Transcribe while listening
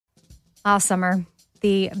Summer,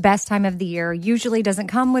 the best time of the year, usually doesn't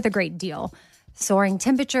come with a great deal. Soaring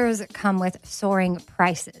temperatures come with soaring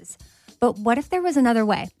prices. But what if there was another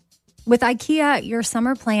way? With IKEA, your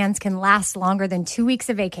summer plans can last longer than 2 weeks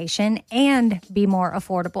of vacation and be more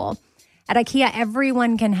affordable. At IKEA,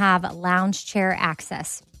 everyone can have lounge chair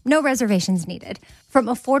access. No reservations needed. From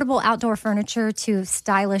affordable outdoor furniture to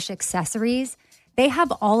stylish accessories, they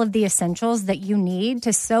have all of the essentials that you need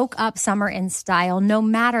to soak up summer in style, no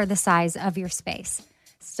matter the size of your space.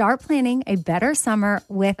 Start planning a better summer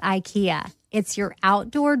with IKEA. It's your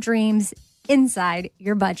outdoor dreams inside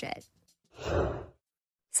your budget.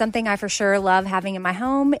 Something I for sure love having in my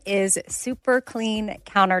home is super clean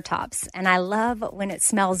countertops, and I love when it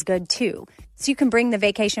smells good too. So you can bring the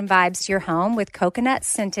vacation vibes to your home with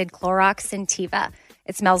coconut-scented Clorox Scentiva.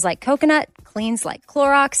 It smells like coconut, cleans like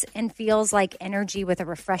Clorox, and feels like energy with a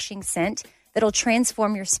refreshing scent that'll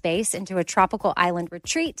transform your space into a tropical island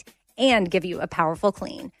retreat and give you a powerful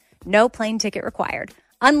clean. No plane ticket required.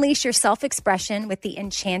 Unleash your self-expression with the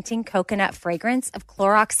enchanting coconut fragrance of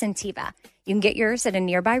Clorox Scentiva. You can get yours at a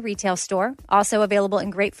nearby retail store, also available in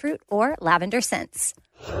grapefruit or lavender scents.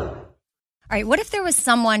 All right, what if there was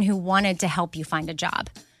someone who wanted to help you find a job?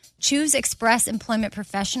 Choose Express Employment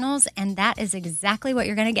Professionals, and that is exactly what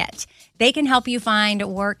you're going to get. They can help you find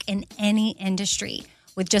work in any industry.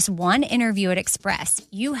 With just one interview at Express,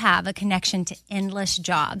 you have a connection to endless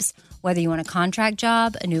jobs. Whether you want a contract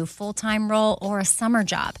job, a new full-time role, or a summer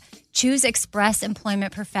job, choose Express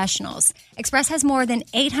Employment Professionals. Express has more than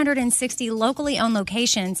 860 locally owned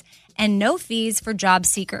locations and no fees for job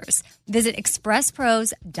seekers. Visit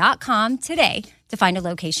expresspros.com today to find a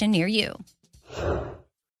location near you.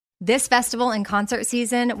 This festival and concert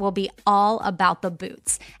season will be all about the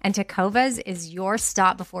boots, and Tecovas is your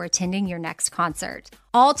stop before attending your next concert.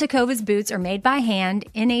 All Tecovas boots are made by hand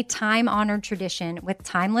in a time-honored tradition with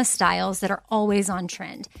timeless styles that are always on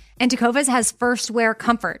trend. And Tecovas has first wear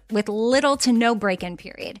comfort with little to no break-in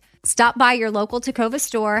period. Stop by your local Tecova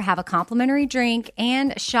store, have a complimentary drink,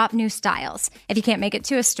 and shop new styles. If you can't make it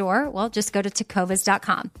to a store, well, just go to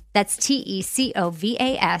tecovas.com. That's TECOVAS.com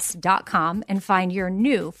and find your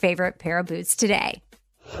new favorite pair of boots today.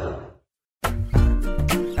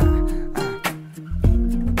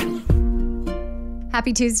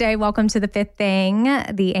 Happy Tuesday. Welcome to The Fifth Thing,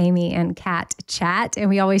 the Amy and Kat chat. And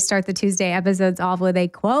we always start the Tuesday episodes off with a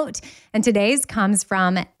quote. And today's comes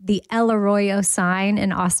from the El Arroyo sign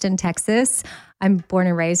in Austin, Texas. I'm born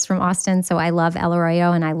and raised from Austin, so I love El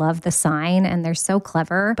Arroyo and I love the sign, and they're so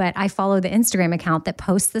clever. But I follow the Instagram account that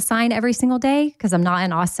posts the sign every single day because I'm not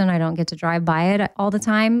in Austin. I don't get to drive by it all the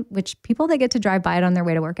time, which people that get to drive by it on their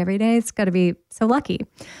way to work every day, it's got to be so lucky.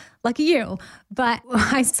 Lucky you. But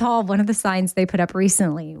I saw one of the signs they put up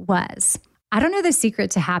recently was, I don't know the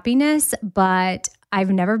secret to happiness, but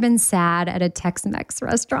I've never been sad at a Tex-Mex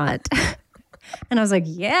restaurant. And I was like,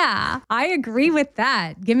 yeah, I agree with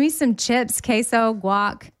that. Give me some chips, queso,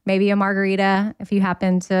 guac, maybe a margarita if you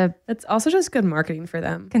happen to. It's also just good marketing for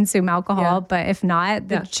them. Consume alcohol. Yeah. But if not,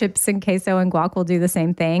 the chips and queso and guac will do the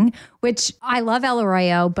same thing, which I love El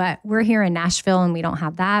Arroyo, but we're here in Nashville and we don't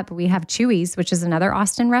have that. But we have Chuy's, which is another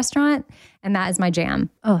Austin restaurant. And that is my jam.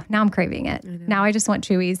 Oh, now I'm craving it. Now I just want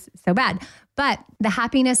Chuy's so bad. But the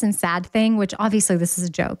happiness and sad thing, which obviously this is a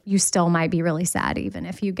joke, you still might be really sad even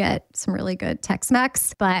if you get some really good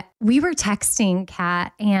Tex-Mex. But we were texting,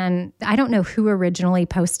 Kat, and I don't know who originally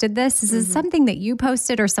posted this. Is this something that you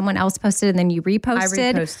posted or someone else posted and then you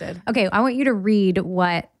reposted? I reposted. Okay, I want you to read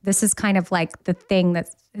what this is kind of like the thing that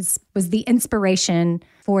was the inspiration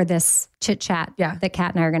for this chit chat that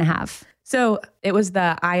Kat and I are going to have. So it was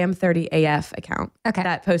the I am 30 AF account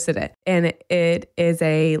that posted it. And it is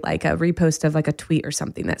a repost of like a tweet or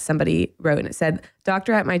something that somebody wrote. And it said,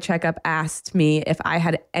 doctor at my checkup asked me if I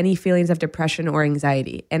had any feelings of depression or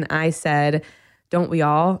anxiety. And I said, don't we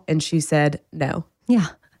all? And she said, no. Yeah.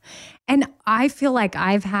 And I feel like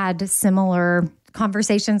I've had similar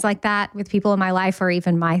conversations like that with people in my life or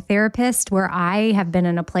even my therapist where I have been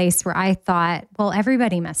in a place where I thought, well,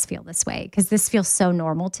 everybody must feel this way because this feels so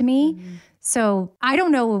normal to me. Mm-hmm. So I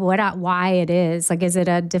don't know why it is. Like, is it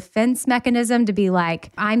a defense mechanism to be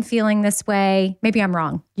like, I'm feeling this way? Maybe I'm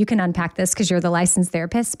wrong. You can unpack this because you're the licensed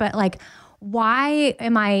therapist, but like, why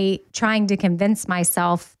am I trying to convince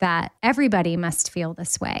myself that everybody must feel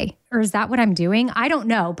this way? Or is that what I'm doing? I don't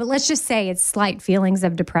know. But let's just say it's slight feelings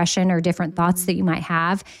of depression or different thoughts that you might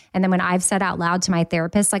have. And then when I've said out loud to my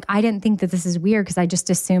therapist, like, I didn't think that this is weird because I just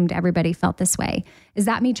assumed everybody felt this way. Is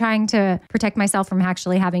that me trying to protect myself from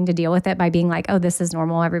actually having to deal with it by being like, oh, this is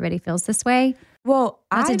normal. Everybody feels this way? Well,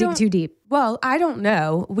 not to dig too deep. Well, I don't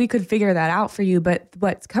know. We could figure that out for you. But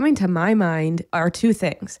what's coming to my mind are two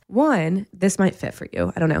things. One, this might fit for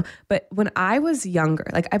you. I don't know. But when I was younger,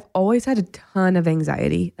 like I've always had a ton of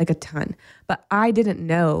anxiety, like a ton. But I didn't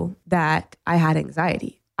know that I had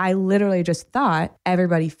anxiety. I literally just thought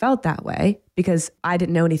everybody felt that way because I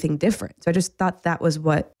didn't know anything different. So I just thought that was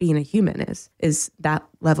what being a human is that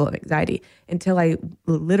level of anxiety until I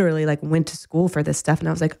literally like went to school for this stuff. And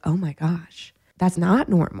I was like, oh my gosh, that's not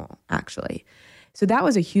normal actually. So that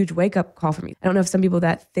was a huge wake up call for me. I don't know if some people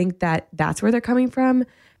that think that that's where they're coming from.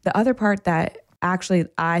 The other part that actually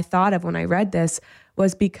I thought of when I read this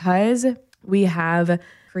was because we have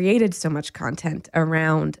created so much content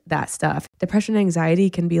around that stuff. Depression and anxiety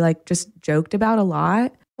can be like just joked about a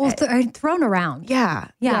lot. Well, thrown around. Yeah.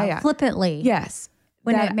 Flippantly. Yes.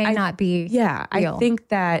 When it may not be real. I think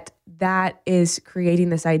that is creating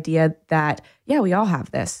this idea that, yeah, we all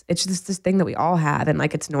have this. It's just this thing that we all have and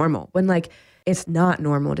like it's normal. When like it's not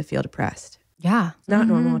normal to feel depressed. Yeah. It's not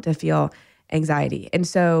normal to feel anxiety. And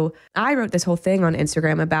so I wrote this whole thing on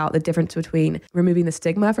Instagram about the difference between removing the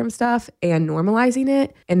stigma from stuff and normalizing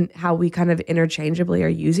it and how we kind of interchangeably are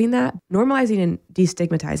using that. Normalizing and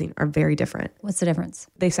destigmatizing are very different. What's the difference?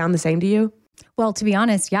 They sound the same to you? Well, to be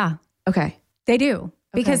honest, yeah. Okay. They do.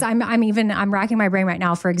 Because I'm racking my brain right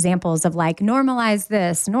now for examples of like normalize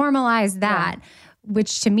this, normalize that,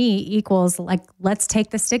 which to me equals like, let's take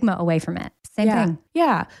the stigma away from it. Same thing.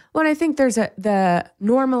 Yeah. Well, and I think there's the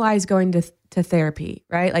normalize going to therapy,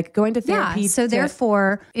 right? Like going to therapy. Yeah. So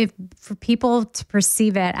therefore, if for people to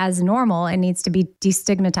perceive it as normal, it needs to be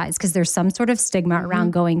destigmatized because there's some sort of stigma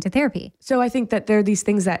around going to therapy. So I think that there are these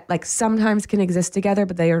things that like sometimes can exist together,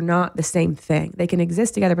 but they are not the same thing. They can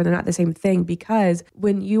exist together, but they're not the same thing because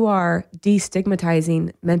when you are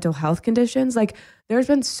destigmatizing mental health conditions, like there's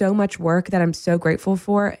been so much work that I'm so grateful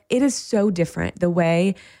for. It is so different the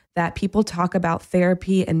way that people talk about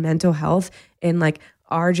therapy and mental health in like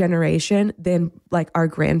our generation than like our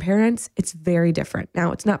grandparents. It's very different.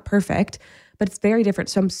 Now, it's not perfect, but it's very different.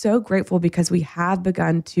 So I'm so grateful because we have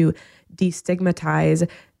begun to destigmatize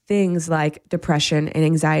things like depression and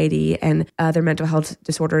anxiety and other mental health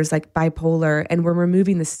disorders like bipolar. And we're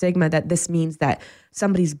removing the stigma that this means that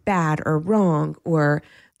somebody's bad or wrong or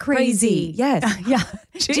crazy. Yes. Yeah.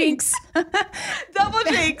 Jinx. Double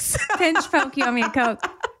jinx. Pinch poke, you owe me a Coke.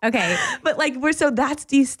 Okay. But like that's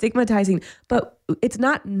destigmatizing. But it's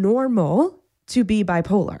not normal to be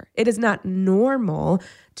bipolar. It is not normal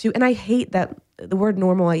to, and I hate that the word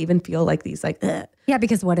normal, I even feel like these like, ugh. Yeah,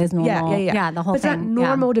 because what is normal? Yeah, the whole thing. It's not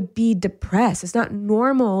normal to be depressed. It's not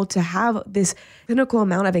normal to have this clinical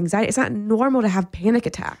amount of anxiety. It's not normal to have panic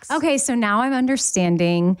attacks. Okay, so now I'm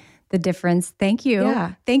understanding the difference. Thank you.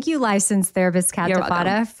 Yeah. Thank you, licensed therapist Kat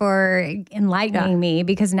Defada, for enlightening me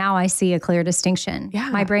because now I see a clear distinction. Yeah.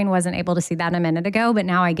 My brain wasn't able to see that a minute ago, but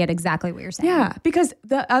now I get exactly what you're saying. Yeah, because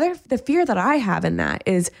the fear that I have in that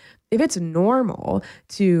is if it's normal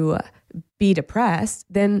to be depressed,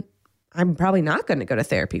 then I'm probably not going to go to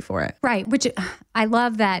therapy for it. Right. Which I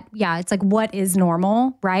love that. Yeah. It's like, what is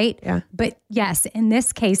normal? Right. Yeah. But yes, in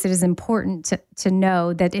this case, it is important to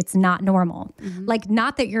know that it's not normal. Mm-hmm. Like,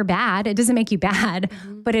 not that you're bad. It doesn't make you bad,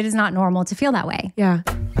 but it is not normal to feel that way. Yeah.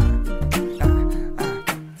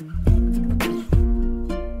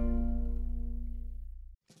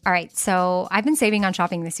 All right, so I've been saving on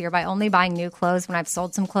shopping this year by only buying new clothes when I've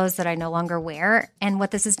sold some clothes that I no longer wear. And what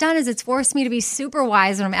this has done is it's forced me to be super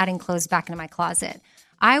wise when I'm adding clothes back into my closet.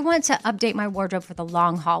 I want to update my wardrobe for the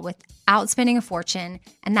long haul without spending a fortune,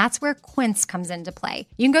 and that's where Quince comes into play.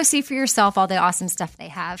 You can go see for yourself all the awesome stuff they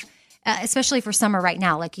have, especially for summer right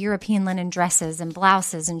now, like European linen dresses and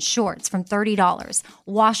blouses and shorts from $30,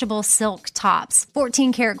 washable silk tops,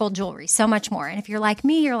 14 karat gold jewelry, so much more. And if you're like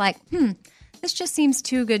me, you're like, this just seems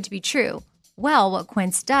too good to be true. Well, what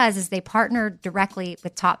Quince does is they partner directly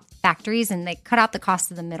with top factories and they cut out the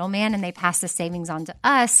cost of the middleman and they pass the savings on to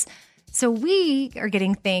us. So we are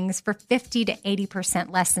getting things for 50 to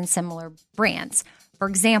 80% less than similar brands. For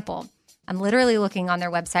example, I'm literally looking on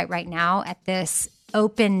their website right now at this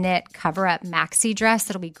open knit cover up maxi dress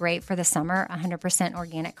that'll be great for the summer, 100%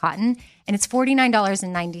 organic cotton, and it's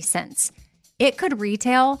 $49.90. It could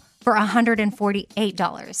retail for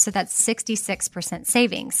 $148. So that's 66%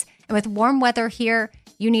 savings. And with warm weather here,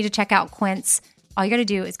 you need to check out Quince. All you got to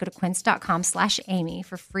do is go to quince.com/Amy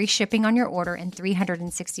for free shipping on your order and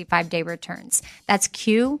 365-day returns. That's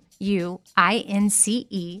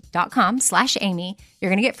QUINCE.com/Amy.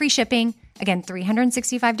 You're going to get free shipping. Again,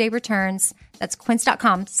 365-day returns. That's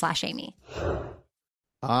quince.com/Amy.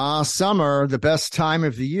 Summer, the best time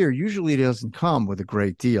of the year, usually doesn't come with a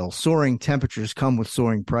great deal. Soaring temperatures come with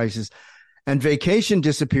soaring prices. And vacation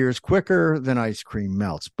disappears quicker than ice cream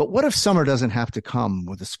melts. But what if summer doesn't have to come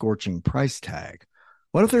with a scorching price tag?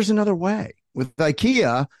 What if there's another way? With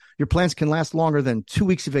IKEA, your plans can last longer than 2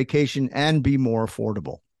 weeks of vacation and be more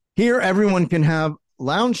affordable. Here, everyone can have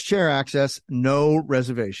lounge chair access, no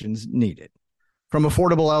reservations needed. From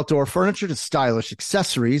affordable outdoor furniture to stylish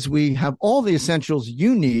accessories, we have all the essentials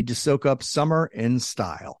you need to soak up summer in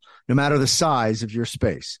style, no matter the size of your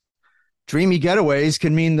space. Dreamy getaways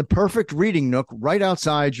can mean the perfect reading nook right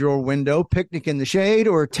outside your window, picnic in the shade,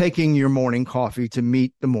 or taking your morning coffee to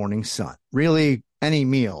meet the morning sun. Really, any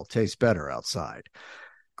meal tastes better outside.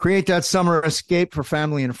 Create that summer escape for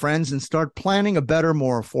family and friends and start planning a better,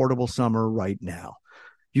 more affordable summer right now.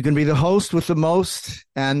 You can be the host with the most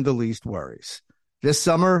and the least worries. This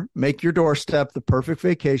summer, make your doorstep the perfect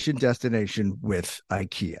vacation destination with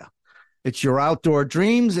IKEA. It's your outdoor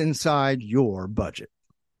dreams inside your budget.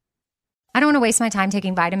 I don't want to waste my time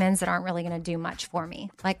taking vitamins that aren't really going to do much for me.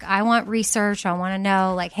 Like, I want research. I want to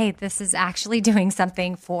know, like, hey, this is actually doing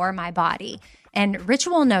something for my body. And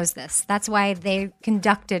Ritual knows this. That's why they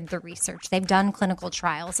conducted the research. They've done clinical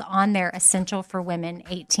trials on their Essential for Women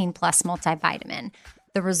 18 Plus multivitamin.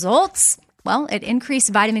 The results? Well, it increased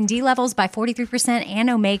vitamin D levels by 43% and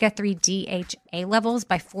omega-3 DHA levels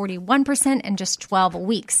by 41% in just 12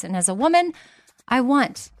 weeks. And as a woman, I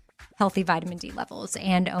want healthy vitamin D levels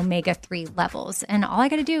and omega-3 levels. And all I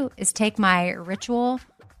got to do is take my Ritual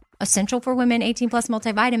Essential for Women 18 Plus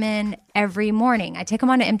multivitamin every morning. I take them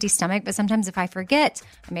on an empty stomach, but sometimes if I forget,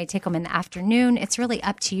 I may take them in the afternoon. It's really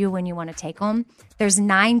up to you when you want to take them. There's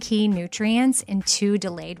 9 key nutrients in 2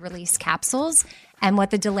 delayed release capsules. And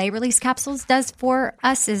what the delayed release capsules does for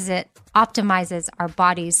us is it optimizes our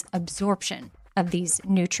body's absorption of these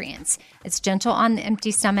nutrients. It's gentle on the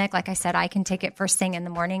empty stomach. Like I said, I can take it first thing in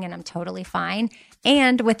the morning and I'm totally fine.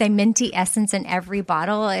 And with a minty essence in every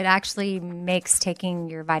bottle, it actually makes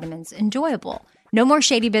taking your vitamins enjoyable. No more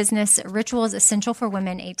shady business. Ritual's Essential for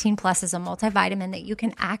Women 18 Plus is a multivitamin that you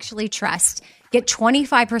can actually trust. Get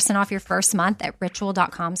 25% off your first month at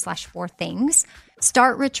ritual.com/4things.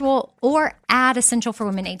 Start Ritual or add Essential for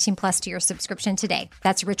Women 18 Plus to your subscription today.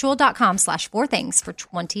 That's ritual.com/4things for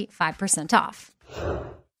 25% off.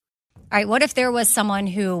 All right, what if there was someone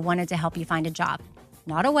who wanted to help you find a job?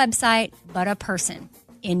 Not a website, but a person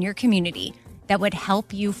in your community that would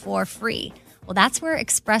help you for free. Well, that's where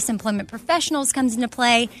Express Employment Professionals comes into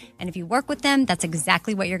play. And if you work with them, that's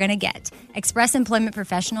exactly what you're going to get. Express Employment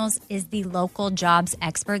Professionals is the local jobs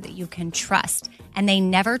expert that you can trust. And they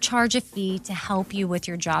never charge a fee to help you with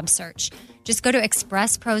your job search. Just go to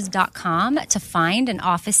expresspros.com to find an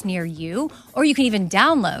office near you, or you can even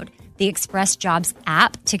download the Express Jobs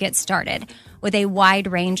app to get started. With a wide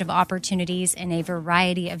range of opportunities in a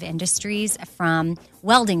variety of industries, from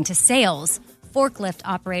welding to sales, forklift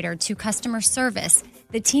operator to customer service,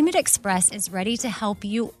 the team at Express is ready to help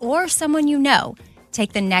you or someone you know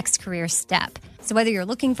take the next career step. So whether you're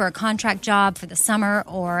looking for a contract job for the summer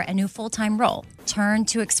or a new full-time role, turn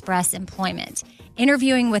to Express Employment.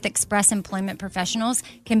 Interviewing with Express Employment Professionals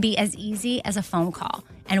can be as easy as a phone call.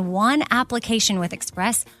 And one application with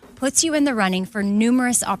Express puts you in the running for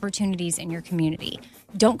numerous opportunities in your community.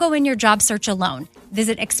 Don't go in your job search alone.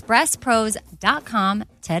 Visit expresspros.com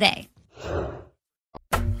today.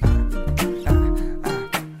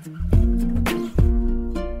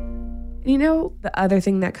 You know, the other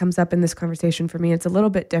thing that comes up in this conversation for me, it's a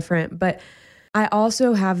little bit different, but I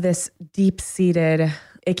also have this deep-seated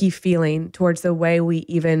icky feeling towards the way we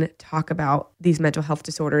even talk about these mental health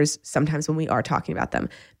disorders sometimes when we are talking about them,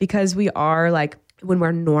 because we are like, when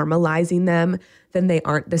we're normalizing them, then they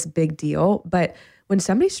aren't this big deal. But when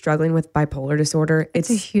somebody's struggling with bipolar disorder,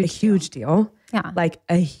 it's a huge deal. Yeah. Like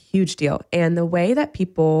a huge deal. And the way that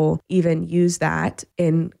people even use that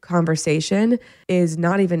in conversation is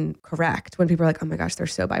not even correct when people are like, oh my gosh, they're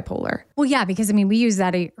so bipolar. Well, yeah, because I mean, we use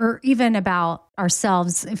that or even about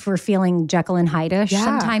ourselves if we're feeling Jekyll and Hyde-ish. Yeah.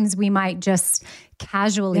 Sometimes we might just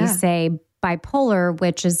casually say bipolar,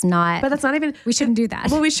 which is not. But that's not even. We shouldn't do that.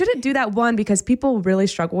 Well, we shouldn't do that, one, because people really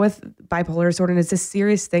struggle with bipolar disorder and it's a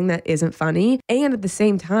serious thing that isn't funny. And at the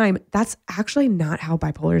same time, that's actually not how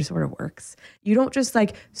bipolar disorder works. You don't just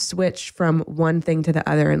like switch from one thing to the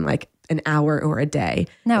other in like an hour or a day.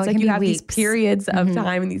 No, it's it like can you be have weeks. these periods of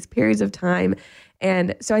time and these periods of time.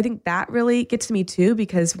 And so I think that really gets to me too,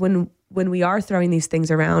 because when we are throwing these things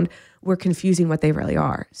around, we're confusing what they really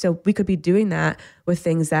are. So we could be doing that with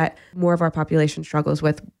things that more of our population struggles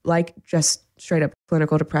with, like just straight up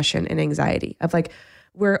clinical depression and anxiety, of like,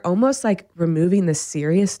 we're almost like removing the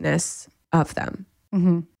seriousness of them.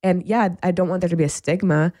 Mm-hmm. And yeah, I don't want there to be a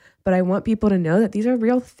stigma, but I want people to know that these are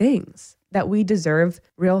real things, that we deserve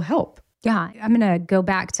real help. Yeah, I'm going to go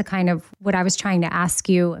back to kind of what I was trying to ask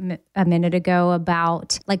you a minute ago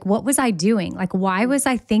about, like, what was I doing? Like, why was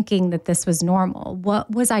I thinking that this was normal?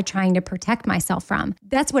 What was I trying to protect myself from?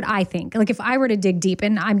 That's what I think. Like, if I were to dig deep,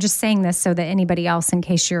 and I'm just saying this so that anybody else, in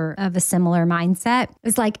case you're of a similar mindset,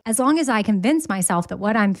 is like, as long as I convince myself that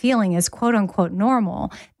what I'm feeling is quote unquote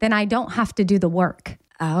normal, then I don't have to do the work.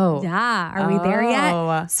 Oh. Yeah. Are we there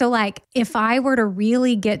yet? So like, if I were to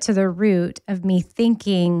really get to the root of me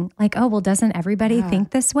thinking like, oh, well, doesn't everybody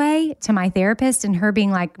think this way, to my therapist, and her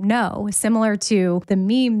being like, no, similar to the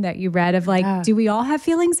meme that you read of like, do we all have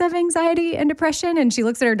feelings of anxiety and depression? And she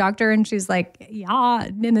looks at her doctor and she's like, yeah.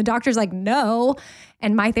 And the doctor's like, no.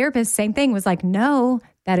 And my therapist, same thing, was like, no,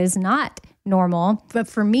 that is not normal. But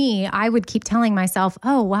for me, I would keep telling myself,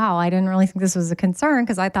 oh, wow, I didn't really think this was a concern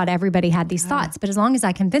because I thought everybody had these thoughts. But as long as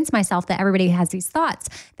I convince myself that everybody has these thoughts,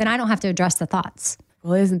 then I don't have to address the thoughts.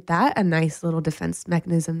 Well, isn't that a nice little defense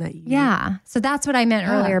mechanism that you... Yeah. So that's what I meant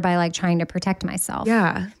earlier by like trying to protect myself.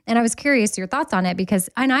 Yeah. And I was curious your thoughts on it because,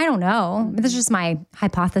 and I don't know, this is just my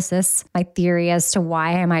hypothesis, my theory as to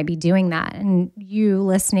why I might be doing that. And you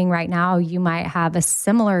listening right now, you might have a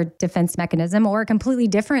similar defense mechanism or a completely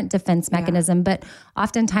different defense mechanism. But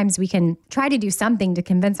oftentimes we can try to do something to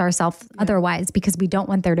convince ourselves otherwise because we don't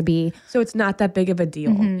want there to be... So it's not that big of a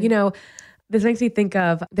deal. You know, this makes me think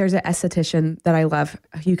of, there's an esthetician that I love.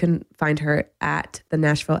 You can find her at the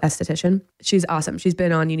Nashville Esthetician. She's awesome. She's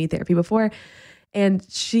been on You Need Therapy before. And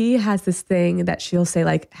she has this thing that she'll say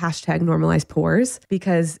like #normalize pores,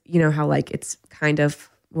 because you know how like it's kind of,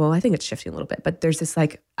 well, I think it's shifting a little bit, but there's this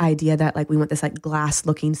like idea that like we want this like glass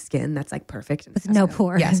looking skin that's like perfect. With no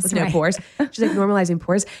pores. Yes, with no pores. She's like normalizing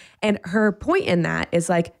pores. And her point in that is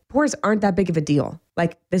like, pores aren't that big of a deal.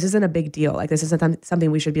 Like this isn't a big deal. Like this isn't something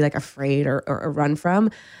we should be like afraid or run from.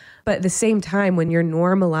 But at the same time, when you're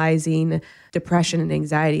normalizing depression and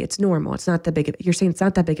anxiety, it's normal. It's not that big of, you're saying it's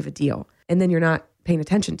not that big of a deal. And then you're not paying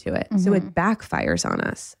attention to it. So it backfires on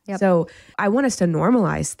us. So I want us to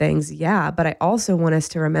normalize things. Yeah. But I also want us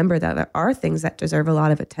to remember that there are things that deserve a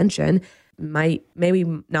lot of attention. Maybe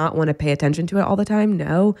not want to pay attention to it all the time.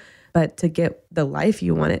 No. But to get the life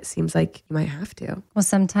you want, it seems like you might have to. Well,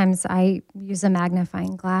 sometimes I use a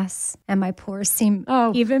magnifying glass and my pores seem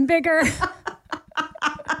even bigger.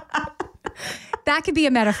 That could be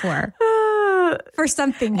a metaphor for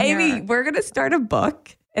something here. Amy, we're going to start a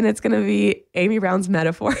book and it's going to be Amy Brown's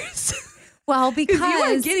Metaphors. Well, because you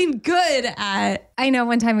are getting good at... I know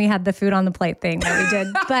one time we had the food on the plate thing that we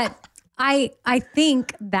did, but I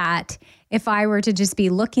think that if I were to just be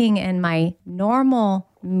looking in my normal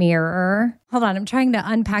mirror, hold on, I'm trying to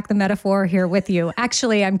unpack the metaphor here with you.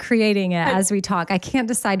 Actually, I'm creating it as we talk. I can't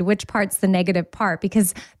decide which part's the negative part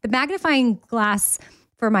because the magnifying glass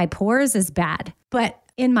for my pores is bad. But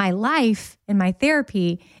in my life, in my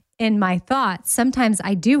therapy, in my thoughts, sometimes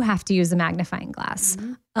I do have to use a magnifying glass.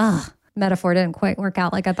 Metaphor didn't quite work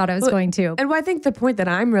out like I thought it was going to. And I think the point that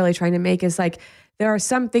I'm really trying to make is like, there are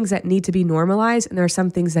some things that need to be normalized and there are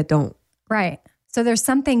some things that don't. Right. So there's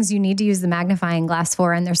some things you need to use the magnifying glass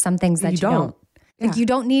for, and there's some things that you don't. Like you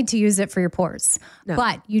don't need to use it for your pores,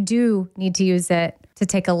 but you do need to use it to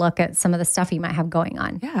take a look at some of the stuff you might have going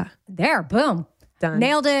on. Yeah. There, boom. Done.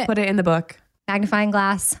 Nailed it. Put it in the book. Magnifying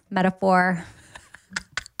glass, metaphor.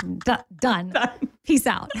 Done. Peace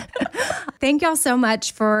out. Thank y'all so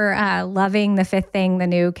much for loving the fifth thing, the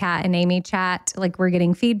new Kat and Amy chat. Like we're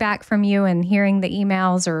getting feedback from you and hearing the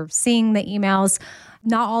emails or seeing the emails.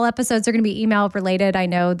 Not all episodes are going to be email related. I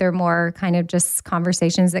know they're more kind of just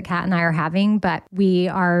conversations that Kat and I are having, but we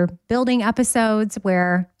are building episodes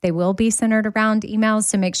where they will be centered around emails.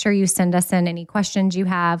 So make sure you send us in any questions you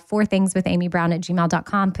have.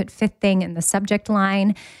 4thingswithamybrown@gmail.com. Put fifth thing in the subject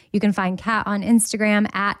line. You can find Kat on Instagram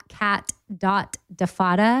at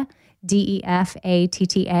kat.defatta,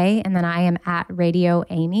 DEFATTA. And then I am at Radio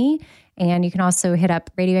Amy. And you can also hit up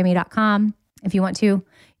radioamy.com if you want to.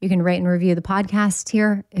 You can rate and review the podcast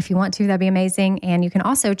here if you want to. That'd be amazing. And you can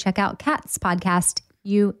also check out Kat's podcast,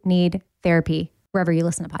 You Need Therapy, wherever you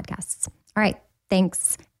listen to podcasts. All right.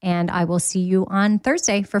 Thanks. And I will see you on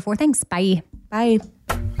Thursday for Four Things. Bye. Bye.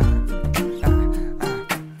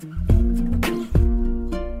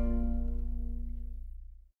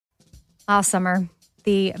 Summer,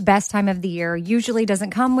 the best time of the year, usually doesn't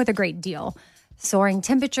come with a great deal. Soaring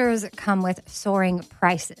temperatures come with soaring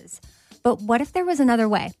prices. But what if there was another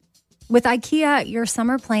way? With IKEA, your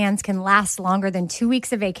summer plans can last longer than 2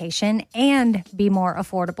 weeks of vacation and be more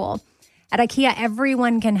affordable. At IKEA,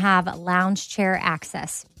 everyone can have lounge chair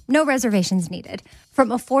access. No reservations needed. From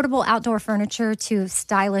affordable outdoor furniture to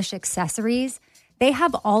stylish accessories, They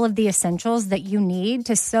have all of the essentials that you need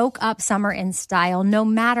to soak up summer in style, no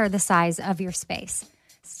matter the size of your space.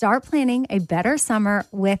 Start planning a better summer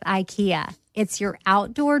with IKEA. It's your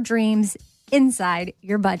outdoor dreams inside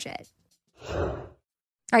your budget. All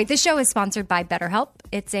right, this show is sponsored by BetterHelp.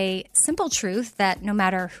 It's a simple truth that no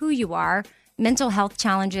matter who you are, mental health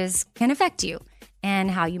challenges can affect you,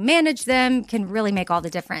 and how you manage them can really make all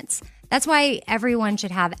the difference. That's why everyone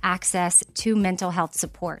should have access to mental health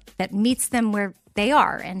support that meets them where they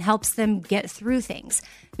are and helps them get through things.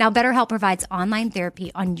 Now, BetterHelp provides online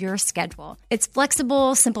therapy on your schedule. It's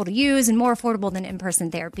flexible, simple to use, and more affordable than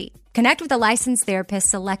in-person therapy. Connect with a licensed therapist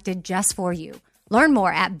selected just for you. Learn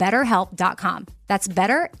more at BetterHelp.com. That's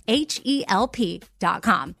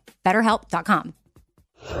BetterHelp.com. BetterHelp.com.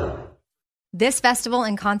 This festival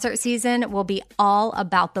and concert season will be all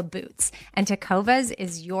about the boots, and Tecovas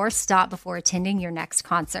is your stop before attending your next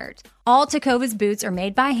concert. All Tecovas boots are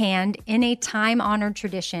made by hand in a time-honored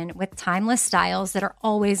tradition with timeless styles that are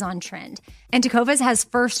always on trend. And Tecovas has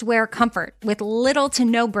first wear comfort with little to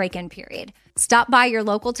no break-in period. Stop by your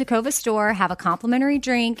local Tecovas store, have a complimentary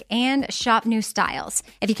drink, and shop new styles.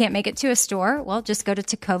 If you can't make it to a store, well, just go to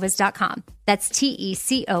tecovas.com. That's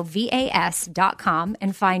TECOVAS.com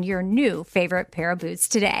and find your new favorite pair of boots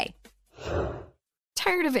today.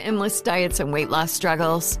 Tired of endless diets and weight loss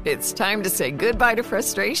struggles? It's time to say goodbye to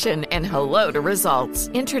frustration and hello to results.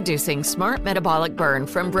 Introducing Smart Metabolic Burn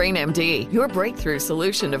from BrainMD, your breakthrough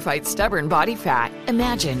solution to fight stubborn body fat.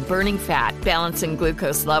 Imagine burning fat, balancing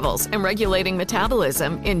glucose levels, and regulating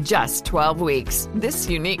metabolism in just 12 weeks. This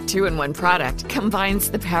unique 2-in-1 product combines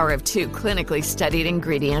the power of 2 clinically studied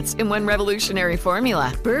ingredients in one revolutionary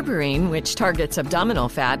formula. Berberine, which targets abdominal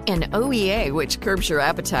fat, and OEA, which curbs your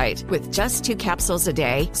appetite. With just 2 capsules a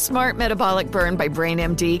day, Smart Metabolic Burn by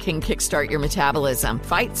BrainMD can kickstart your metabolism,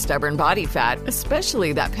 fight stubborn body fat,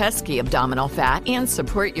 especially that pesky abdominal fat, and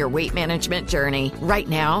support your weight management journey. Right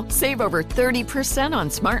now, save over 30% on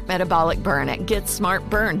Smart Metabolic Burn at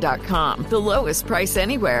GetSmartBurn.com. The lowest price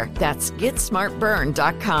anywhere. That's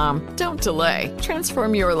GetSmartBurn.com. Don't delay.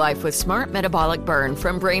 Transform your life with Smart Metabolic Burn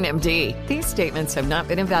from BrainMD. These statements have not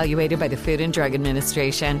been evaluated by the Food and Drug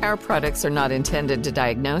Administration. Our products are not intended to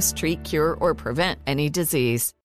diagnose, treat, cure, or prevent any disease.